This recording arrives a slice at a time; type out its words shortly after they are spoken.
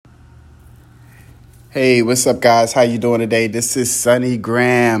Hey, what's up, guys? How you doing today? This is Sonny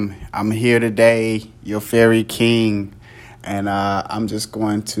Graham. I'm here today, your fairy king, and I'm just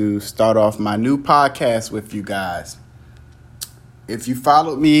going to start off my new podcast with you guys. If you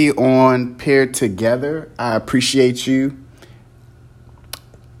followed me on Paired Together, I appreciate you.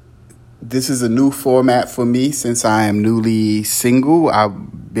 This is a new format for me since I am newly single.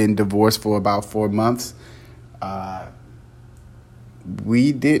 I've been divorced for about 4 months.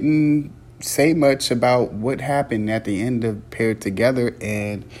 We didn't say much about what happened at the end of Paired Together,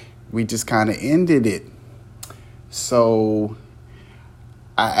 and we just kind of ended it. So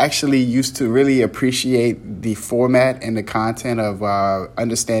I actually used to really appreciate the format and the content of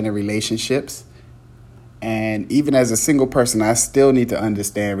understanding relationships. And even as a single person, I still need to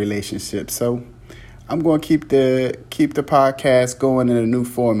understand relationships. So I'm going to keep the podcast going in a new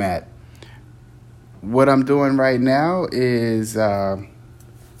format. What I'm doing right now is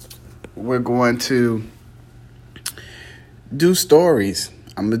we're going to do stories.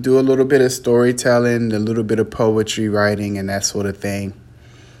 I'm going to do a little bit of storytelling, a little bit of poetry writing, and that sort of thing.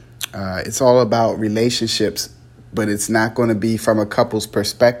 It's all about relationships, but it's not going to be from a couple's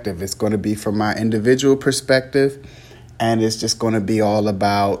perspective. It's going to be from my individual perspective, and it's just going to be all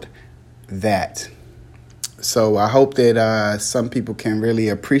about that. So I hope that some people can really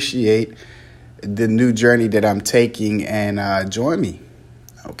appreciate the new journey that I'm taking and join me.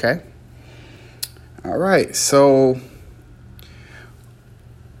 Okay? All right. So,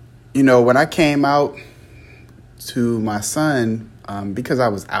 when I came out to my son, because I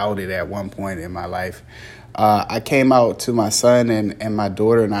was outed at one point in my life, I came out to my son and my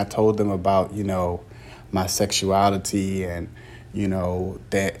daughter, and I told them about, my sexuality and,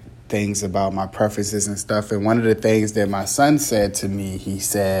 that things about my preferences and stuff. And one of the things that my son said to me, he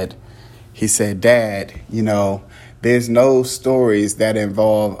said, "Dad, there's no stories that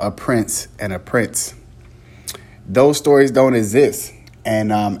involve a prince and a prince. Those stories don't exist.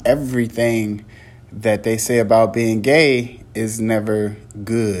 And everything that they say about being gay is never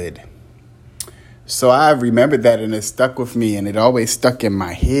good." So I remembered that, and it stuck with me, and it always stuck in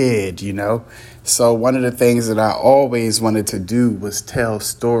my head, So one of the things that I always wanted to do was tell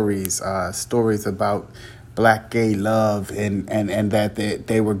stories about Black gay love, and that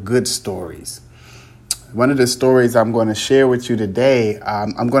they were good stories. One of the stories I'm going to share with you today,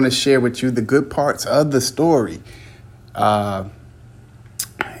 I'm going to share with you the good parts of the story. The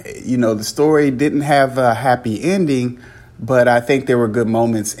story didn't have a happy ending, but I think there were good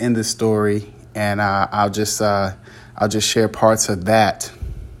moments in the story, and I'll just share parts of that.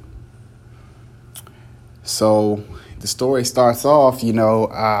 So the story starts off,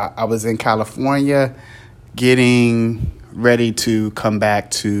 I was in California getting ready to come back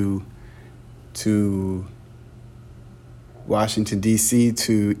to Washington, D.C.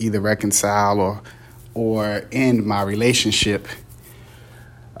 to either reconcile or end my relationship.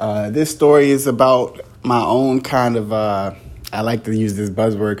 This story is about my own kind of, I like to use this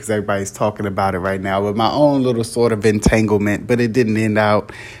buzzword because everybody's talking about it right now, but my own little sort of entanglement, but it didn't end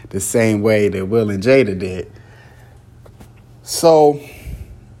out the same way that Will and Jada did. So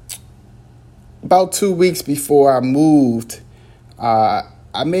about 2 weeks before I moved,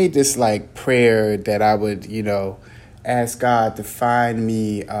 I made this prayer that I would, ask God to find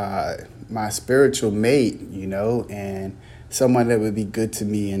me my spiritual mate, and someone that would be good to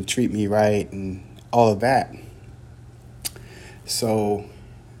me and treat me right and all of that. So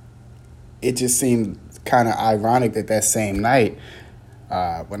it just seemed kind of ironic that same night,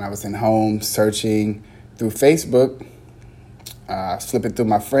 when I was in home searching through Facebook, flipping through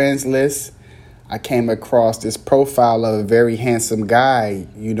my friends list, I came across this profile of a very handsome guy,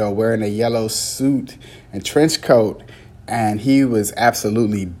 wearing a yellow suit and trench coat. And he was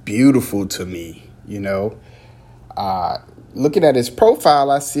absolutely beautiful to me, Looking at his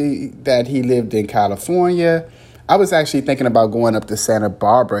profile, I see that he lived in California. I was actually thinking about going up to Santa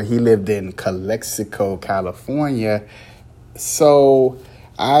Barbara. He lived in Calexico, California. So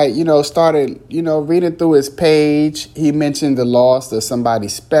I, started, reading through his page. He mentioned the loss of somebody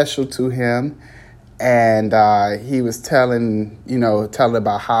special to him. And he was telling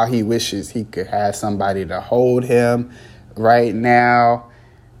about how he wishes he could have somebody to hold him right now,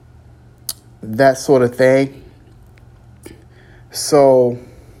 that sort of thing. So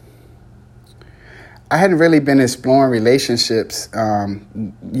I hadn't really been exploring relationships,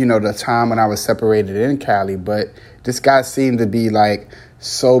 the time when I was separated in Cali, but this guy seemed to be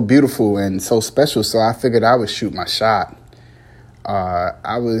so beautiful and so special. So I figured I would shoot my shot.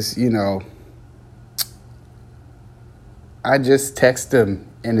 I was, I just texted him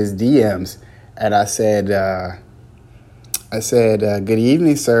in his DMs, and I said, I said, good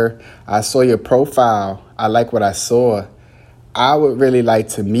evening, sir. I saw your profile. I like what I saw. I would really like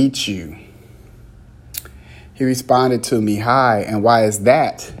to meet you. He responded to me, hi, and why is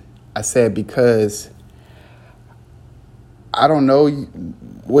that? I said, because I don't know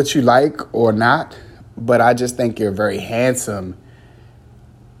what you like or not, but I just think you're very handsome.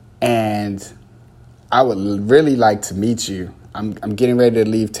 And I would really like to meet you. I'm getting ready to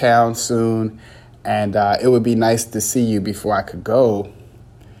leave town soon, and it would be nice to see you before I could go.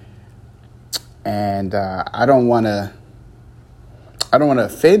 And I don't want to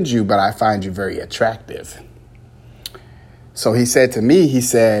offend you, but I find you very attractive. So he said to me,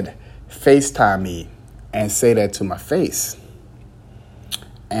 FaceTime me and say that to my face.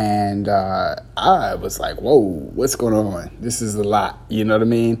 And I was like, whoa, what's going on? This is a lot. You know what I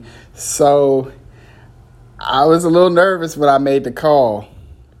mean? So I was a little nervous when I made the call.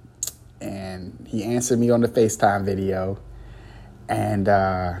 And he answered me on the FaceTime video. And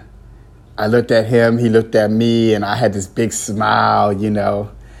I looked at him, he looked at me, and I had this big smile, you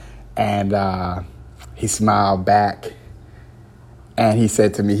know. And he smiled back. And he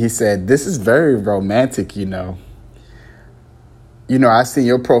said to me, this is very romantic, you know. You know, I see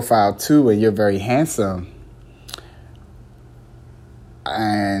your profile too, and you're very handsome.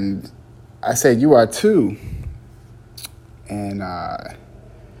 And I said, you are too. And I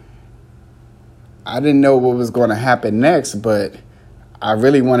didn't know what was going to happen next, but I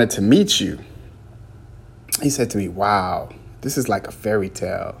really wanted to meet you. He said to me, wow, this is like a fairy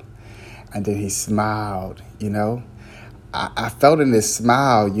tale. And then he smiled, you know. I felt in his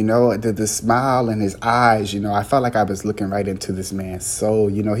smile, you know, the smile in his eyes, you know, I felt like I was looking right into this man's soul.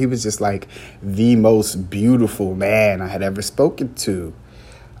 You know, he was just like the most beautiful man I had ever spoken to.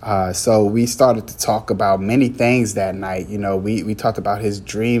 So we started to talk about many things that night. You know, we talked about his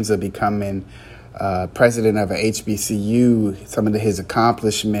dreams of becoming president of a HBCU, some of his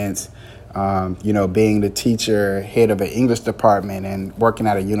accomplishments, you know, being the teacher, head of an English department and working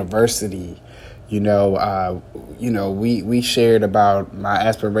at a university. You know, we shared about my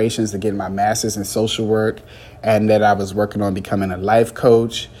aspirations to get my master's in social work and that I was working on becoming a life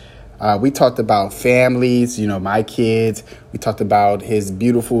coach. We talked about families, you know, my kids. We talked about his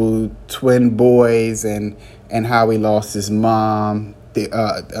beautiful twin boys and how he lost his mom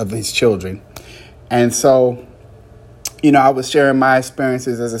of his children. And so, you know, I was sharing my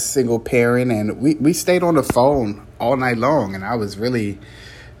experiences as a single parent, and we stayed on the phone all night long, and I was really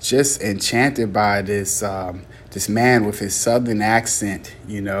just enchanted by this man with his southern accent,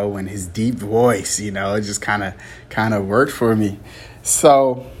 you know, and his deep voice. You know, it just kind of worked for me.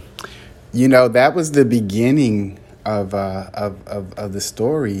 So, you know, that was the beginning of the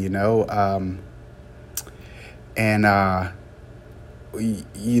story, you know,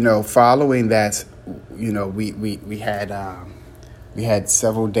 you know, following that, you know, we had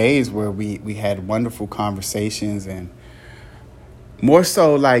several days where we had wonderful conversations, and more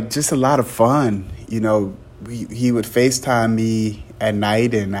so like just a lot of fun. You know, he would FaceTime me at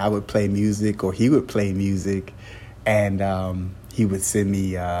night and I would play music, or he would play music, and he would send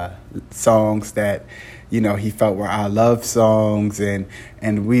me songs that, you know, he felt were our love songs, and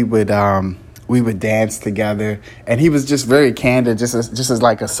we would dance together. And he was just very candid, just as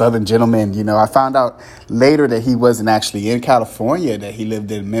like a Southern gentleman. You know, I found out later that he wasn't actually in California, that he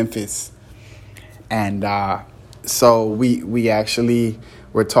lived in Memphis, and so we actually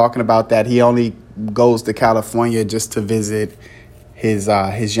were talking about that. He only goes to California just to visit his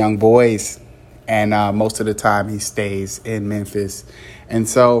young boys, and most of the time he stays in Memphis. And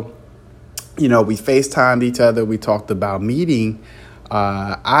so, you know, we FaceTimed each other. We talked about meeting.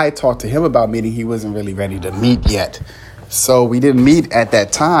 I talked to him about meeting. He wasn't really ready to meet yet, so we didn't meet at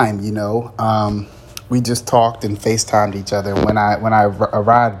that time. You know, we just talked and FaceTimed each other. When I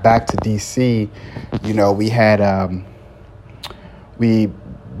arrived back to DC, you know, we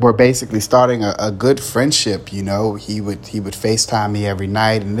were basically starting a good friendship. You know, he would FaceTime me every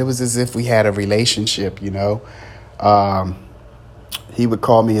night, and it was as if we had a relationship. You know, he would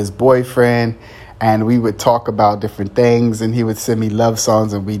call me his boyfriend, and we would talk about different things, and he would send me love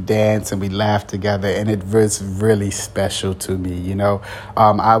songs, and we dance and we laugh together, and it was really special to me. You know,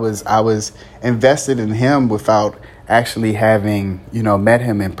 I was invested in him without actually having, you know, met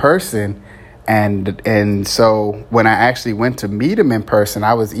him in person. And so when I actually went to meet him in person,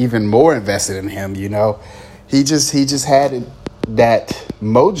 I was even more invested in him. You know, he just had that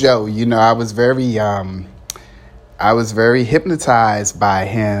mojo. You know, I was very hypnotized by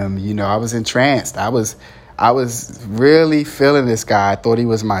him. You know, I was entranced. I was really feeling this guy. I thought he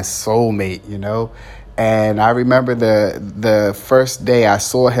was my soulmate, you know, And I remember the first day I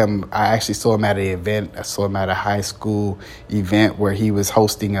saw him. I actually saw him at an event. I saw him at a high school event where he was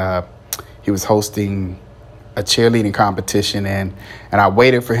hosting a cheerleading competition, and I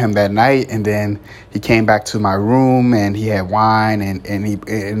waited for him that night, and then he came back to my room and he had wine,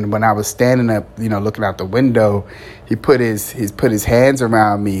 and when I was standing up, looking out the window, he put his hands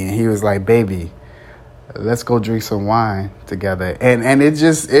around me and he was like, "Baby, let's go drink some wine together." And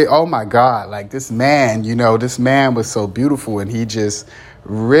oh my God, like this man was so beautiful, and he just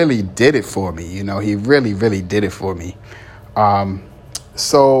really did it for me. He really, really did it for me.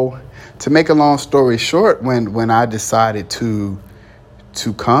 So to make a long story short, when I decided to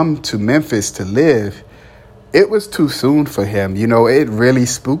come to Memphis to live, it was too soon for him. It really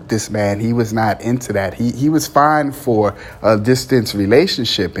spooked this man. He was not into that. He was fine for a distance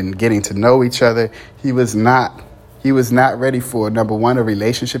relationship and getting to know each other. He was not ready for, number one, a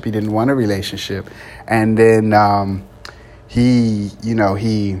relationship. He didn't want a relationship. And then he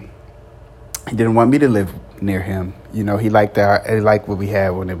didn't want me to live near him. He liked what we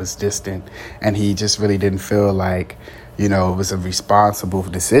had when it was distant, and he just really didn't feel like, it was a responsible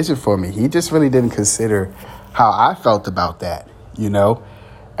decision for me. He just really didn't consider how I felt about that, and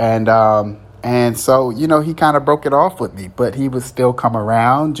so, he kind of broke it off with me, but he would still come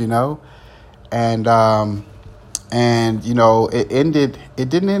around, and it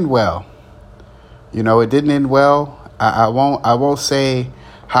didn't end well. It didn't end well. I won't say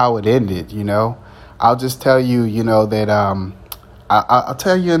how it ended, I'll just tell you, that I'll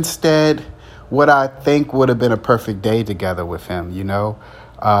tell you instead what I think would have been a perfect day together with him. We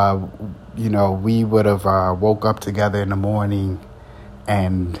would have woke up together in the morning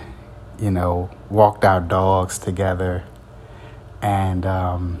and, walked our dogs together, and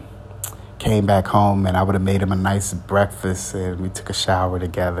came back home, and I would have made him a nice breakfast, and we took a shower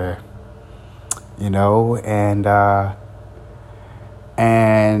together,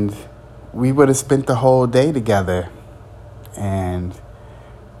 and we would have spent the whole day together, and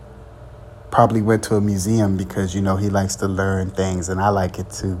probably went to a museum because, he likes to learn things, and I like it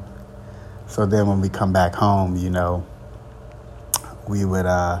too. So then when we come back home, we would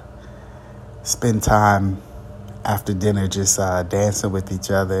spend time after dinner just dancing with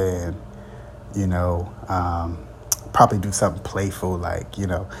each other, and, probably do something playful, like,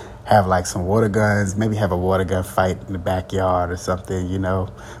 have like some water guns, maybe have a water gun fight in the backyard or something,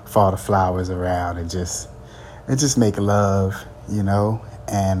 fall the flowers around and just make love, and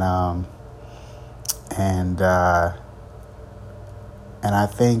I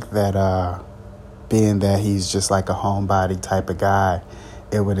think that being that he's just like a homebody type of guy,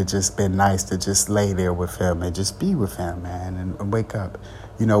 it would have just been nice to just lay there with him and just be with him, man, and wake up.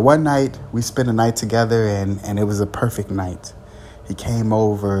 One night we spent a night together, and it was a perfect night. He came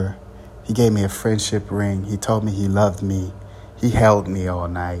over, he gave me a friendship ring, he told me he loved me, he held me all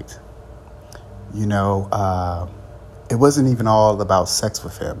night. It wasn't even all about sex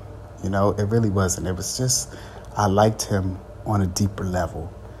with him, it really wasn't. It was just, I liked him on a deeper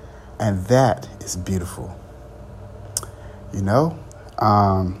level, and that is beautiful,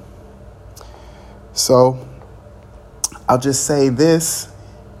 So I'll just say this.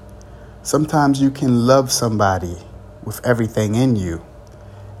 Sometimes you can love somebody with everything in you,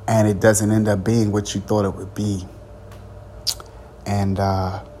 and it doesn't end up being what you thought it would be. And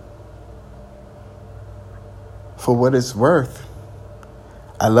for what it's worth,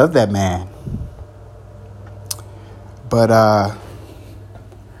 I love that man. But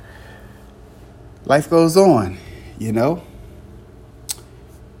life goes on,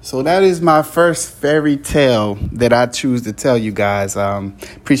 So that is my first fairy tale that I choose to tell you guys.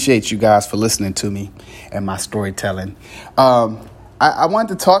 Appreciate you guys for listening to me and my storytelling. I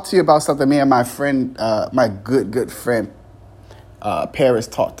wanted to talk to you about something me and my friend, my good friend, Paris,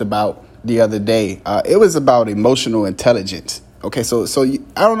 talked about the other day. It was about emotional intelligence. Okay, so I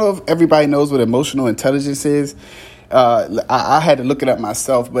don't know if everybody knows what emotional intelligence is. I had to look it up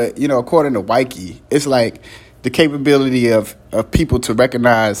myself, but, according to Wiki, it's like the capability of people to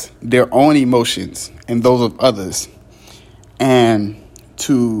recognize their own emotions and those of others, and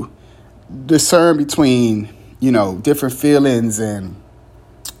to discern between, different feelings and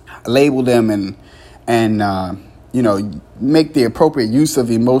label them and make the appropriate use of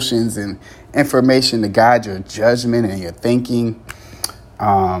emotions and information to guide your judgment and your thinking,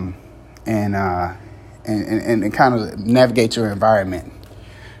 and kind of navigate your environment.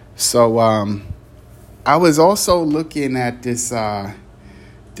 So I was also looking at this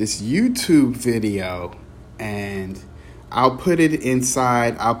YouTube video, and I'll put it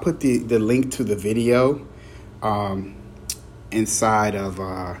inside. I'll put the link to the video inside of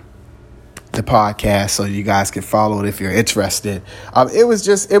the podcast so you guys can follow it if you're interested. It was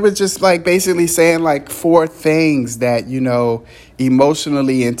just like basically saying like 4 things that,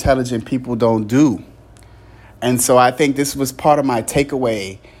 emotionally intelligent people don't do. And so I think this was part of my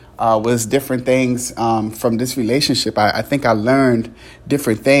takeaway, was different things from this relationship. I think I learned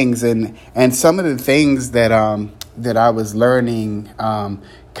different things, and some of the things that I was learning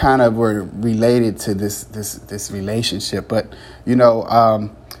kind of were related to this relationship. But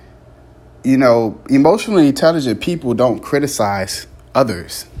emotionally intelligent people don't criticize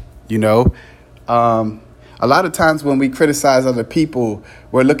others. A lot of times when we criticize other people,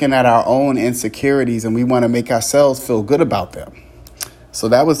 we're looking at our own insecurities and we want to make ourselves feel good about them. So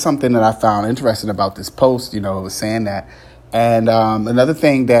that was something that I found interesting about this post. It was saying that. And another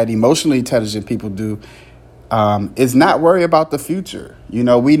thing that emotionally intelligent people do is not worry about the future. We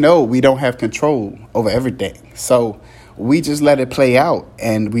know we don't have control over everything. So we just let it play out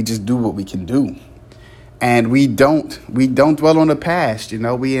and we just do what we can do. And we don't dwell on the past.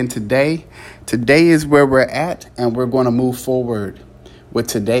 We in today. Today is where we're at, and we're going to move forward with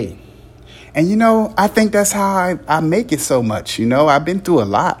today. And, I think that's how I make it so much. I've been through a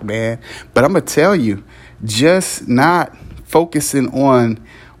lot, man. But I'm going to tell you, just not focusing on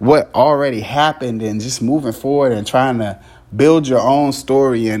what already happened and just moving forward and trying to build your own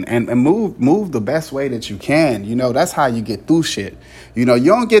story and move the best way that you can. That's how you get through shit. You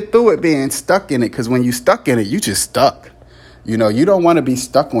don't get through it being stuck in it, because when you stuck in it, you just stuck. You don't want to be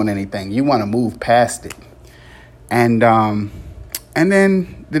stuck on anything. You want to move past it. And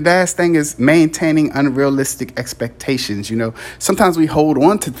then the last thing is maintaining unrealistic expectations. Sometimes we hold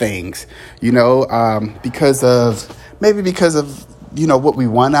on to things, because of what we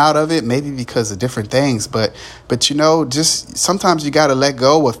want out of it, maybe because of different things. But just sometimes you got to let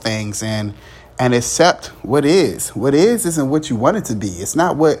go of things and accept what is. What is isn't what you want it to be. It's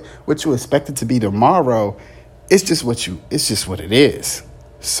not what you expect it to be tomorrow. It's just what it is.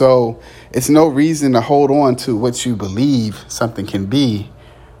 So it's no reason to hold on to what you believe something can be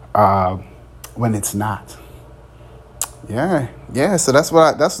when it's not. Yeah. So that's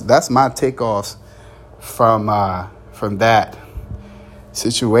that's my takeoffs from that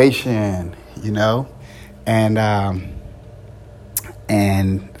situation, and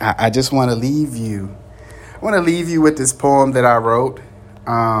I just want to leave you. I want to leave you with this poem that I wrote.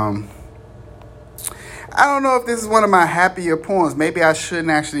 I don't know if this is one of my happier poems. Maybe I shouldn't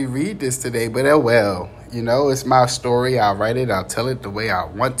actually read this today, but it's my story. I'll write it. I'll tell it the way I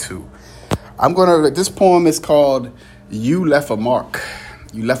want to. This poem is called You Left a Mark.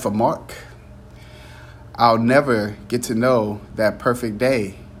 You left a mark. I'll never get to know that perfect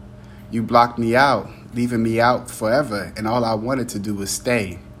day. You blocked me out, leaving me out forever, and all I wanted to do was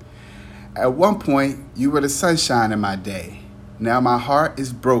stay. At one point, you were the sunshine in my day. Now my heart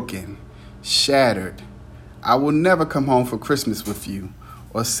is broken, shattered. I will never come home for Christmas with you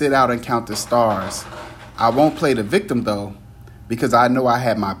or sit out and count the stars. I won't play the victim, though, because I know I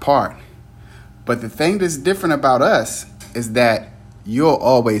had my part. But the thing that's different about us is that you'll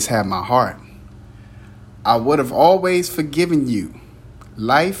always have my heart. I would have always forgiven you.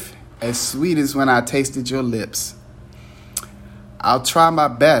 Life as sweet as when I tasted your lips. I'll try my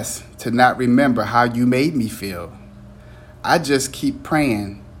best to not remember how you made me feel. I just keep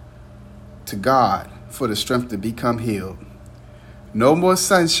praying to God for the strength to become healed. No more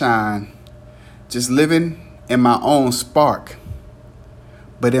sunshine, just living in my own spark.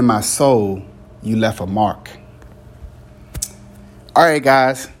 But in my soul, you left a mark. All right,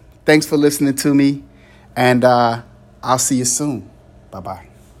 guys. Thanks for listening to me. And I'll see you soon. Bye-bye.